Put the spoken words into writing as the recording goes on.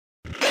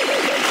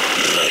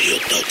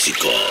Radio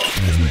Tóxico.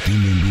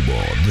 Transmitiendo en vivo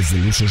desde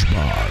Losers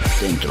Bar,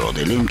 dentro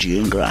del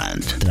MGM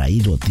Grand.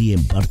 Traído a ti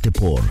en parte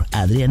por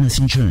Adriana's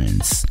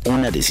Insurance.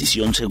 Una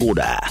decisión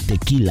segura.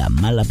 Tequila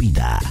Mala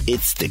Vida.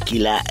 It's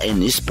tequila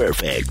and it's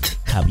perfect.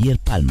 Javier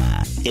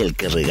Palma. El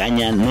que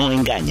regaña no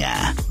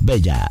engaña.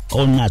 Bella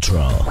All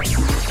Natural.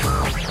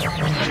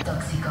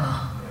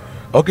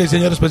 Ok,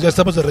 señores, pues ya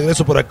estamos de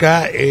regreso por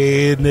acá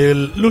en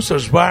el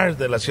Losers Bar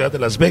de la ciudad de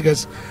Las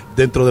Vegas,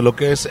 dentro de lo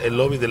que es el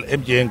lobby del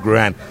MGM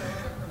Grand.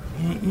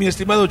 Mi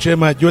estimado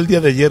Chema, yo el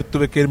día de ayer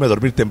tuve que irme a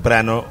dormir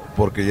temprano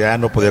porque ya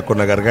no podía con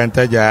la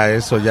garganta, ya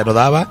eso ya no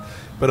daba.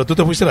 Pero tú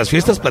te fuiste a las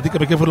fiestas,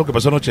 platícame qué fue lo que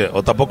pasó anoche,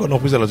 o tampoco no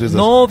fuiste a las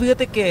fiestas. No,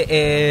 fíjate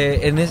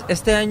que en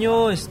este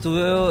año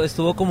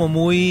estuvo como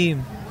muy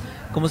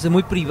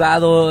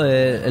privado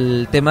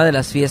el tema de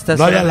las fiestas.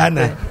 No había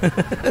lana.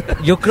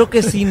 Yo creo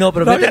que sí, no,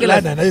 pero no fíjate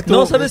había que lana, nadie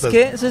tuvo ¿sabes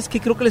qué? ¿Sabes qué?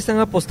 Creo que le están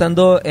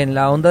apostando en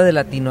la onda de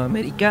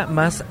Latinoamérica,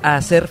 más a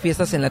hacer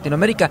fiestas en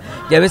Latinoamérica.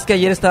 Ya ves que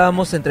ayer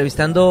estábamos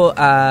entrevistando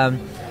a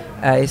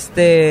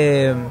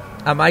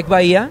Mike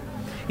Bahía,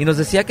 y nos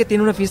decía que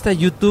tiene una fiesta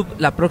YouTube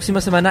la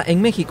próxima semana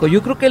en México.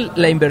 Yo creo que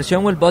la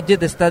inversión o el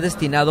budget está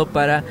destinado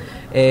para,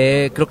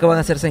 creo que van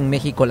a hacerse en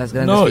México las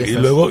grandes fiestas.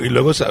 Y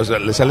luego o sea,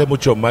 le sale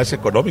mucho más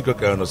económico,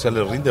 que o sea,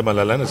 le rinde más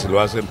la lana si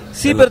lo hacen.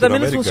 Sí, pero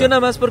también les funciona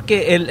más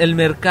porque el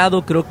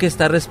mercado creo que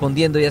está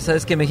respondiendo. Ya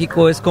sabes que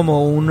México es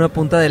como una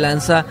punta de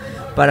lanza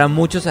para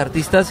muchos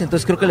artistas,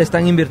 entonces creo que le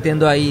están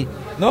invirtiendo ahí.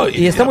 No,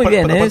 y está muy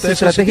bien,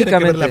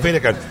 estratégicamente. La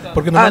feria,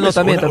 porque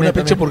también, una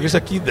pinche hamburguesa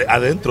aquí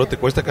adentro te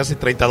cuesta casi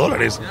 $30.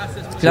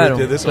 Claro,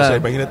 ¿sí, claro. O sea,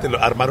 imagínate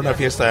armar una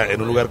fiesta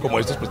en un lugar como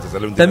estos, pues te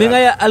sale un también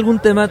hay algún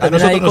tema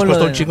también a nosotros ahí nos con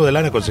costó un chingo de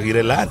lana conseguir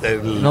el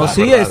no,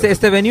 sí,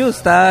 este venue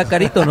está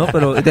carito, ¿no?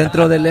 Pero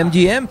dentro del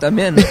MGM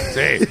también.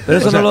 Sí. Pero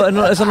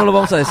eso no lo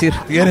vamos a decir.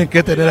 Tienen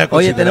que tener a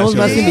Oye, tenemos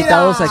más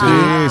invitados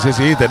aquí.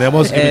 Sí,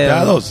 tenemos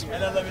invitados.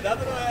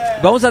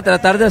 Vamos a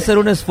tratar de hacer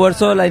un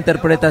esfuerzo la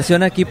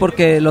interpretación aquí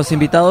porque los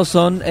invitados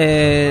son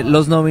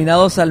los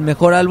nominados al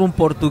mejor álbum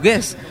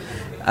portugués.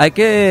 Hay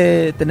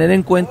que tener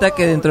en cuenta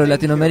que dentro de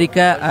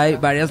Latinoamérica hay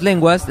varias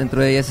lenguas,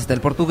 dentro de ellas está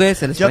el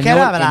portugués, el español,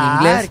 el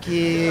inglés.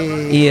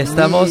 Y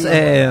estamos...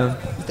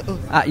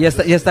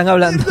 ya están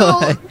hablando.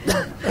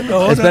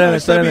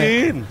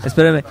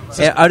 Espérame.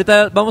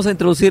 Ahorita vamos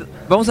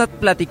a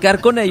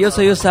platicar con ellos.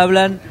 Ellos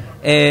hablan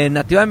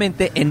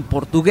nativamente en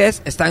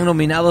portugués, están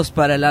nominados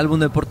para el álbum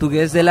de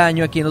portugués del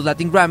año aquí en los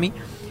Latin Grammy,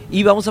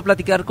 y vamos a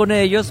platicar con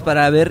ellos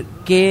para ver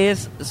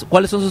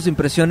cuáles son sus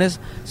impresiones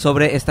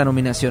sobre esta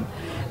nominación.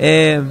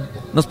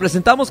 Nos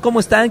presentamos, ¿cómo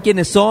están?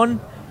 ¿Quiénes son?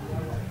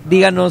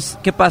 Díganos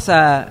qué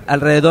pasa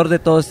alrededor de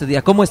todo este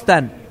día. ¿Cómo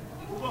están?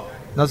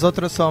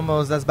 Nosotros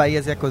somos las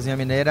Bahias y Cozinha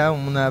Mineira,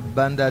 una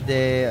banda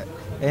de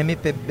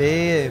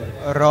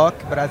MPB rock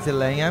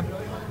brasileña.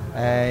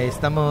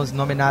 Estamos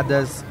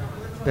nominadas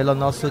pelo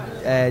nosso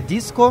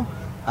disco,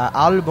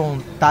 álbum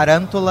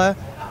Tarântula,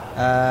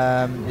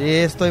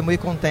 e estou muito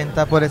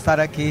contenta por estar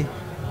aqui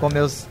com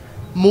meus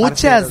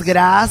Muchas parceros.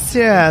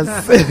 Gracias.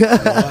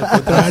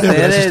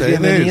 Gracias,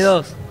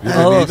 bienvenidos.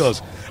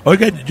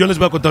 Oigan, yo les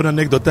voy a contar una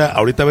anécdota.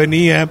 Ahorita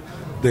venía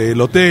del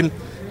hotel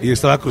y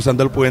estaba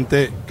cruzando el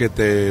puente que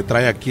te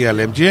trae aquí al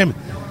MGM.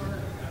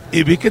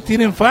 Y vi que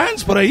tienen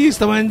fans por ahí,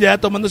 estaban ya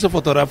tomándose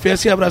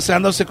fotografías y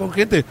abrazándose con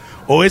gente.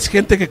 ¿O es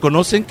gente que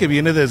conocen que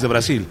viene desde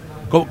Brasil?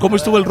 ¿Cómo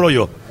estuvo el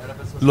rollo?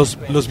 Los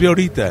vi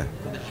ahorita.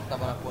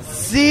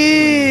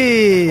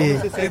 Sí.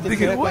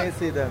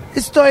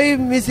 Estoy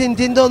me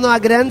sintiendo una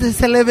gran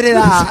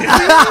celebridad.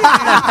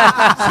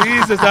 Sí,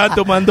 se estaban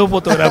tomando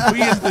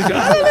fotografías.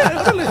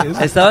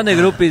 Estaban de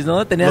groupies,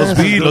 ¿no?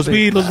 Los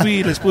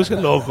vi, les puse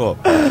el ojo.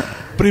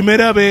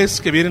 ¿Primera vez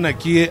que vienen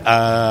aquí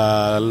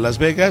a Las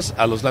Vegas,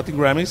 a los Latin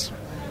Grammys?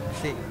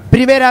 Sí.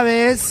 Primera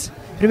vez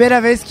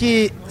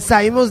que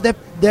saímos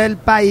del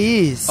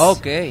país.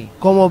 Okay.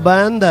 Como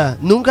banda.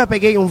 Nunca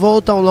peguei un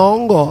voo tan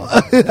longo.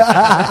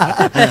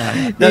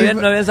 no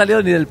habían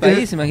salido ni del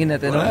país,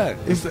 imagínate, ¿no?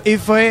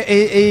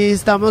 Y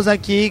estamos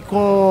aquí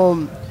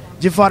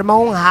de forma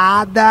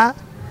honrada,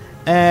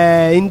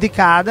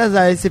 indicadas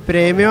a ese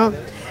premio,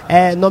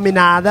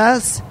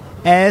 nominadas.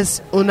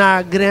 Es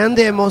una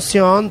grande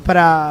emoción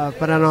para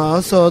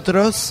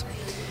nosotros,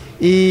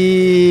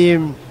 y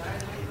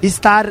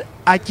estar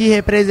aquí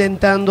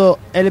representando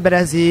el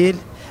Brasil.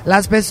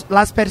 Las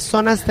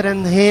personas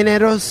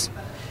transgêneros,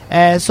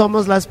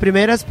 somos las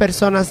primeras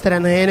personas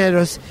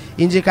transgêneros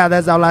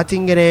indicadas ao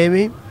Latin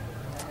Grammy,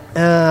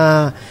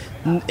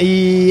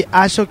 y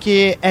acho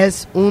que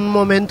es un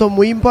momento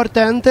muy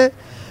importante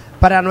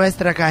para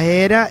nuestra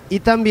carrera y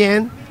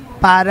también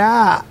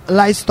para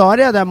la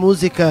historia de la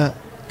música.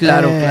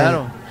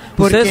 Claro.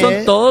 ¿Ustedes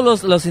son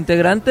todos los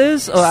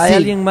integrantes o hay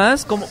alguien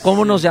más?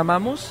 ¿Cómo nos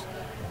llamamos?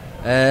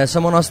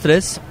 Somos nós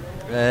três.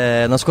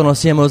 Nós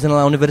conhecíamos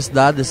na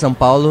Universidade de São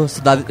Paulo,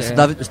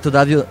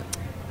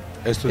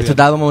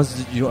 estudávamos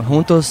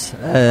juntos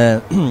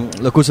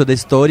no curso de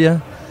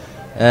História,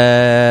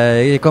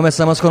 e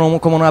começamos como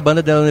uma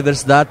banda da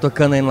universidade,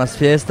 tocando em las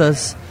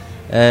fiestas,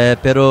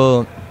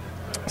 pero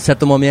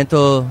certo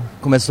momento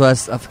começou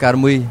a ficar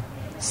muito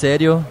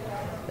sério,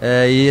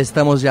 E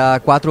estamos já há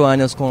 4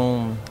 anos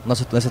com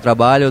nosso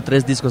trabalho,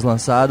 3 discos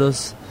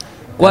lançados.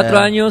 4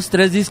 años,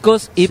 3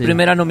 discos y sí.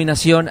 primera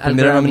nominación al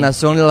Primera Grammy.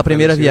 nominación de la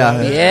primera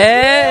viaje.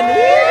 Bien.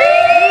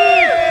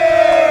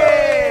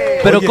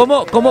 Pero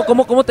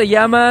 ¿cómo te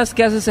llamas?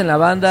 ¿Qué haces en la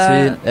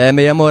banda? Sí,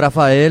 me llamo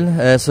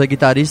Rafael, soy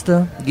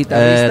guitarrista.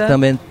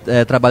 También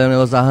trabajo en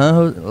los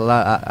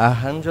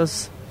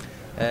arranjos.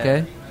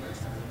 Okay.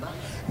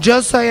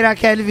 Yo soy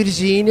Raquel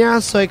Virginia,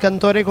 soy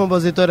cantora y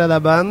compositora de la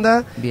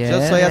banda. Bien. Yo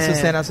soy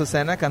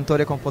Azucena,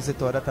 cantora y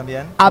compositora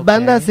también. A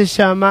banda se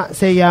llama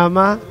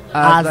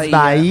As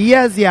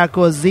Bahias y a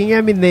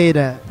Cozinha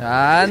Mineira.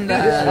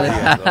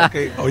 Anda.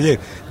 Okay. Oye,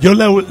 yo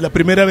la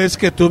primera vez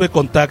que tuve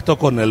contacto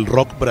con el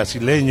rock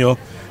brasileño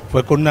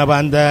fue con una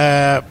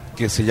banda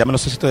que se llama, no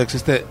sé si todavía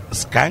existe,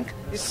 Skank.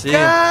 Sí.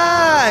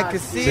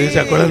 Sí, ¿se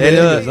acuerdan de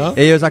ellos, no?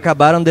 Ellos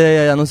acabaron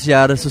de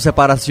anunciar su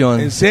separación.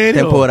 ¿En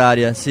serio?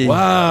 Temporaria, sí.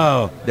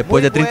 Wow.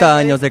 Después de 30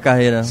 años de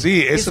carrera.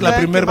 Sí, esa es la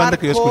primera banda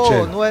que yo escuché.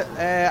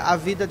 A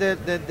vida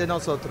de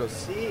nosotros.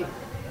 Sí.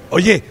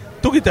 Oye,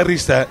 tú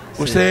guitarrista,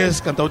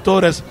 ustedes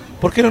cantautoras,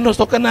 ¿por qué no nos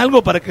tocan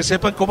algo para que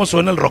sepan cómo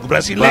suena el rock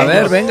brasileño? A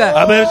ver, venga.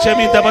 A ver,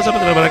 Chemita, pásame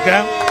para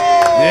acá.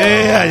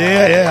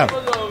 Yeah.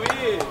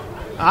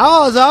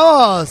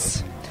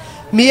 Vamos.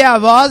 Minha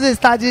voz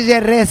está de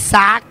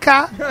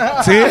ressaca.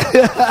 Sí,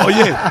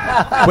 oye,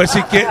 pues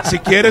si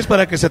quieres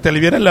para que se te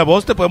aliviane la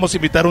voz, te podemos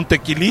invitar un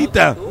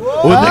tequilita.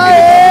 Un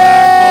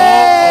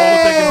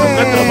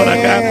tequilita para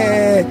acá.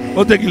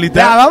 Un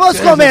tequilita. Ya,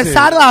 vamos a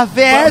comenzar la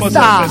fiesta. Vamos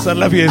a empezar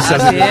la fiesta.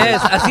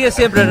 Así es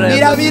siempre.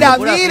 Mira.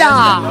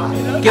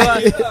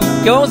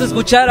 ¿Qué vamos a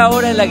escuchar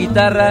ahora en la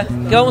guitarra?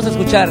 ¿Qué vamos a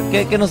escuchar?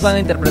 ¿Qué nos van a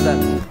interpretar?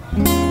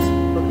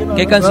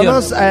 ¿Qué canción?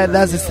 Vamos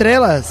das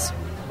estrelas.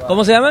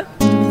 ¿Cómo se llama?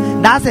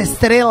 Das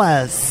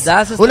estrelas.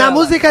 Una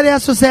música de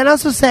Azucena.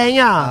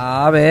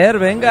 A ver,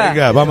 venga.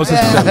 Venga, vamos a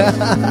escuchar.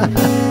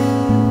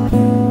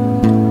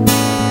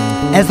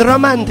 Es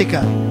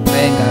romántica.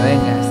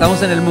 Venga,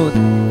 estamos en el mood.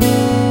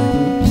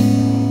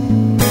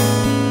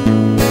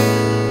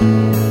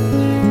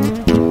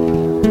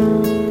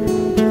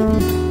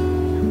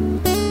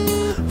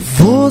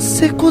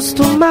 Você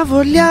costumava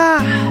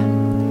olhar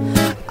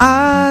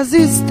as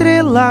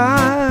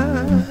estrelas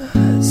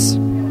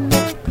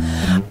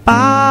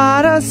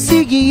para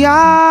se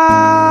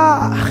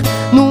guiar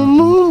no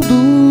mundo,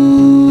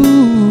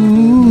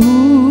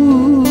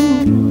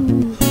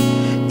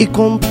 e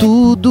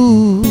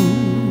contudo,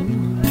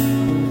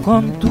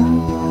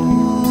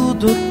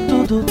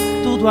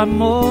 tudo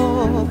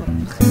amor,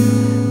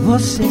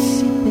 você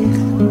se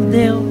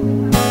perdeu.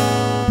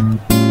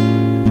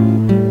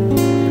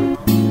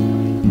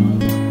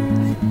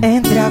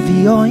 Entre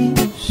aviões,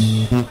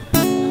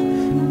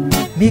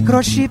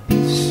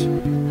 microchips,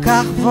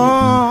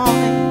 carvões,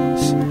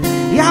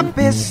 e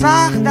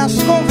apesar das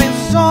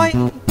convenções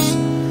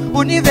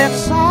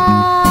universais,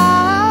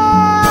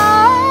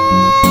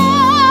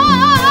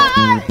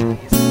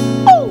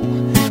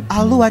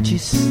 a lua de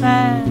céu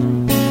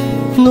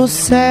no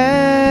céu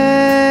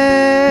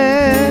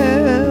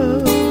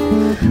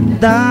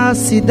da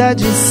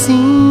cidade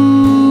cinza.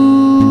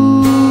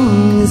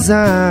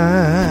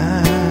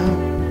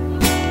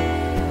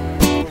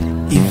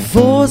 E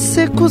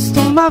você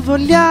costumava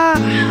olhar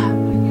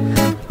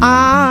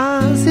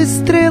as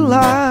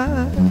estrelas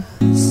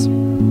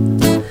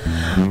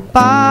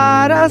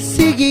para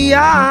se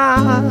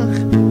guiar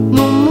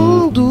no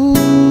mundo,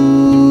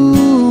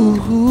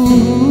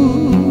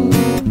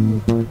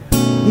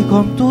 e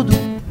contudo,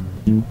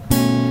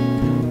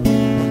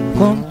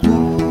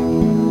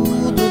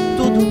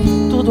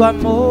 tudo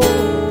amor,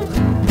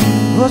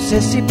 você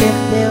se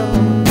perdeu.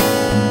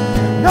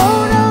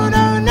 Não.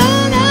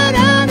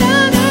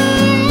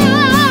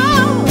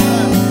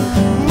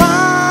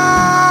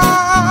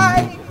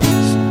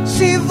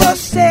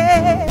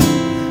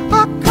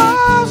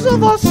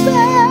 Você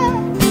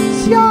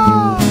se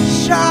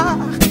achar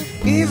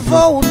e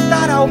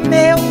voltar ao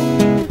meu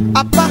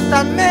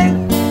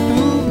apartamento.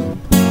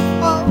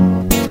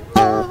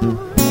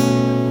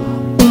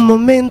 Um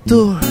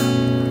momento,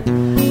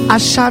 a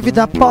chave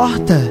da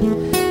porta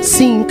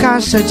se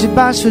encaixa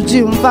debaixo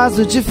de um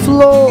vaso de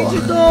flor, E de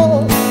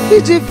dor,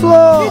 e de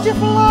flor, e de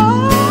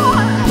flor,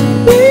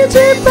 e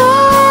de dor.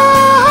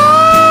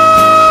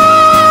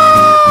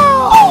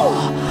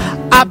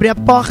 Abre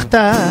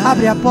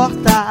a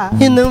porta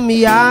e não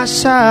me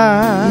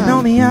acha.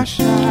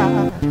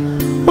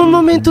 Um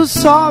momento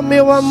só,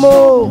 meu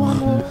amor.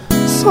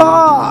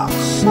 Só.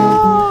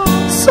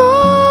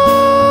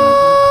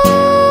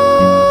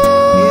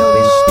 Eu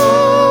estou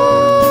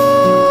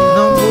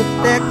num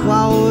boteco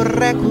ao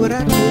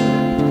recurante,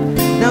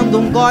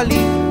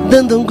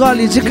 dando um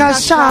gole de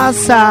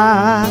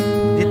cachaça.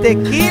 de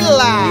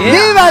tequila.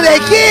 Viva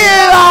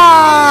tequila!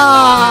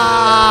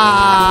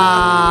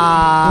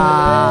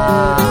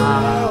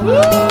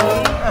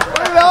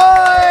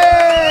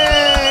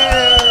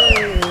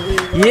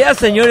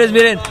 Señores,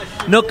 miren,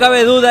 no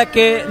cabe duda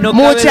que la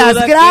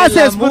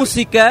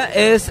música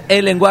es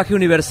el lenguaje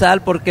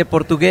universal, porque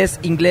portugués,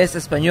 inglés,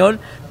 español,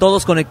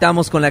 todos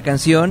conectamos con la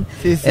canción.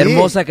 Sí.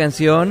 Hermosa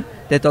canción.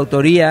 de tu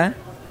autoría.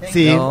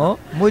 Sí. ¿No?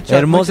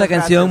 Muchas canción,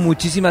 gracias.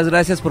 Muchísimas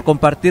gracias por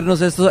compartirnos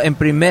esto en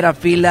primera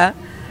fila.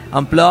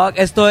 Unplug,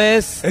 esto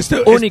es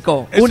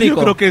único. Yo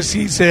creo que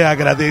sí se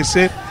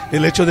agradece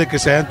el hecho de que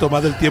se hayan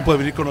tomado el tiempo de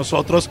venir con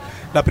nosotros.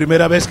 La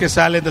primera vez que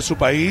salen de su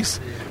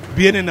país,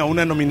 vienen a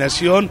una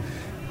nominación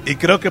y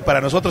creo que para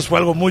nosotros fue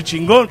algo muy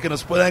chingón que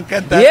nos puedan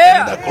cantar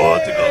en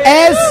acústico.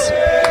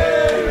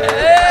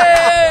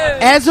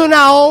 Es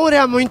una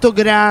honra muy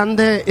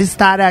grande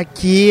estar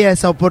aquí,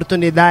 esa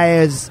oportunidad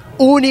es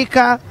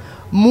única.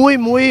 Muy,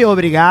 muy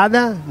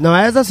obrigada. Não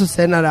é,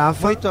 Azucena,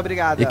 Rafa? Muito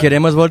obrigada. E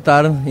queremos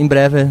voltar em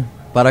breve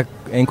para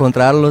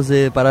encontrarlos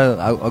y para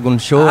algún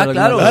show.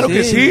 Claro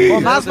que sí.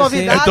 Con más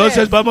novedades.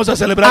 Entonces vamos a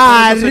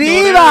celebrar.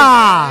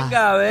 ¡Arriba!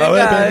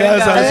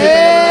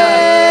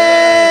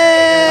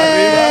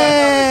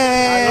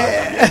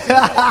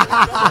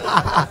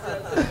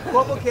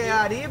 ¿Cómo que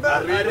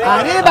arriba?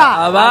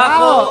 Arriba,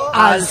 abajo,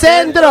 al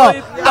centro,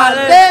 al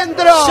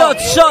dentro. Shot,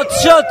 shot,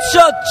 shot,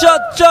 shot,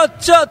 shot, shot,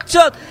 shot,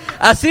 shot.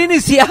 Así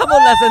iniciamos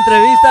las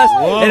entrevistas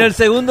en el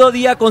segundo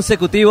día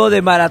consecutivo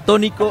de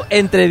Maratónico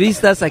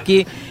Entrevistas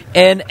aquí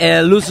en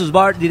el Lusus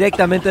Bar,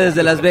 directamente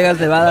desde Las Vegas,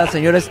 Nevada,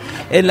 señores,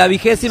 en la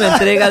 20ª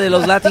entrega de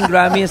los Latin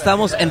Grammy.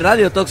 Estamos en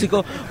Radio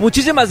Tóxico.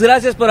 Muchísimas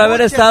gracias por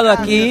haber estado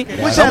aquí.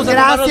 Muchas vamos a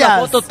tomarnos gracias. la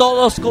foto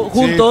todos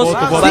juntos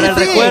para el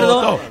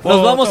recuerdo.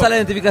 Nos vamos a la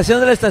identificación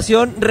de la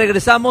estación.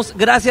 Regresamos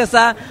gracias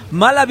a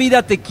Mala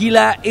Vida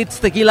Tequila, It's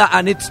Tequila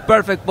and It's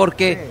Perfect,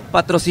 porque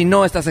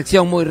patrocinó esta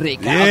sección muy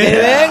rica. Okay,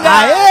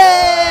 venga.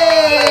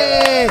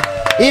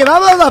 Y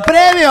vamos a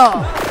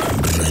premio.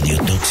 Radio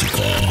Tóxico,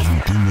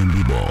 transmitiendo en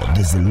vivo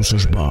desde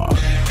Lusos Bar,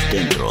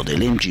 Dentro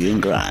del MGM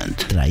Grand.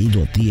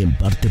 traído a ti en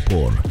parte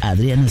por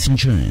Adriana's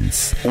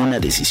Insurance, Una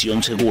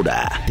decisión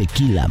segura.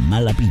 Tequila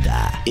Mala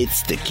Vida,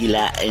 It's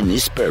Tequila and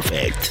It's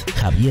Perfect.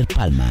 Javier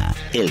Palma,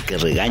 El que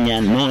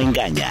regaña no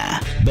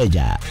engaña.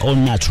 Bella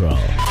All Natural.